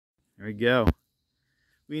There we go.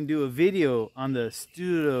 We can do a video on the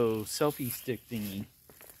studio selfie stick thingy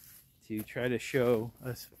to try to show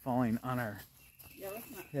us falling on our let's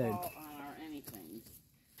not head. fall on our anything.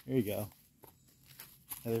 There you go.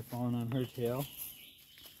 Heather falling on her tail.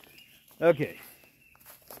 Okay.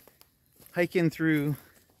 Hiking through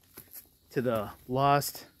to the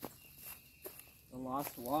lost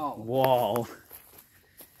wall.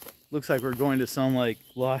 Looks like we're going to some like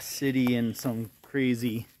lost city in some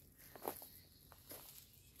crazy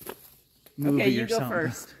movie. Okay, you or go something.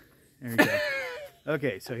 first. There we go.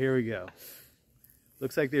 Okay, so here we go.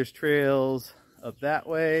 Looks like there's trails up that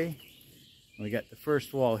way. We got the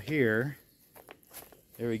first wall here.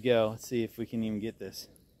 There we go. Let's see if we can even get this.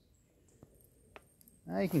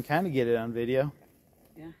 You can kind of get it on video.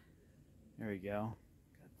 Yeah. There we go.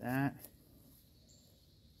 Got that.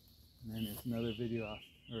 And then there's another video off,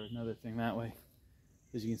 or another thing that way.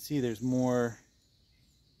 As you can see, there's more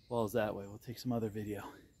walls that way. We'll take some other video.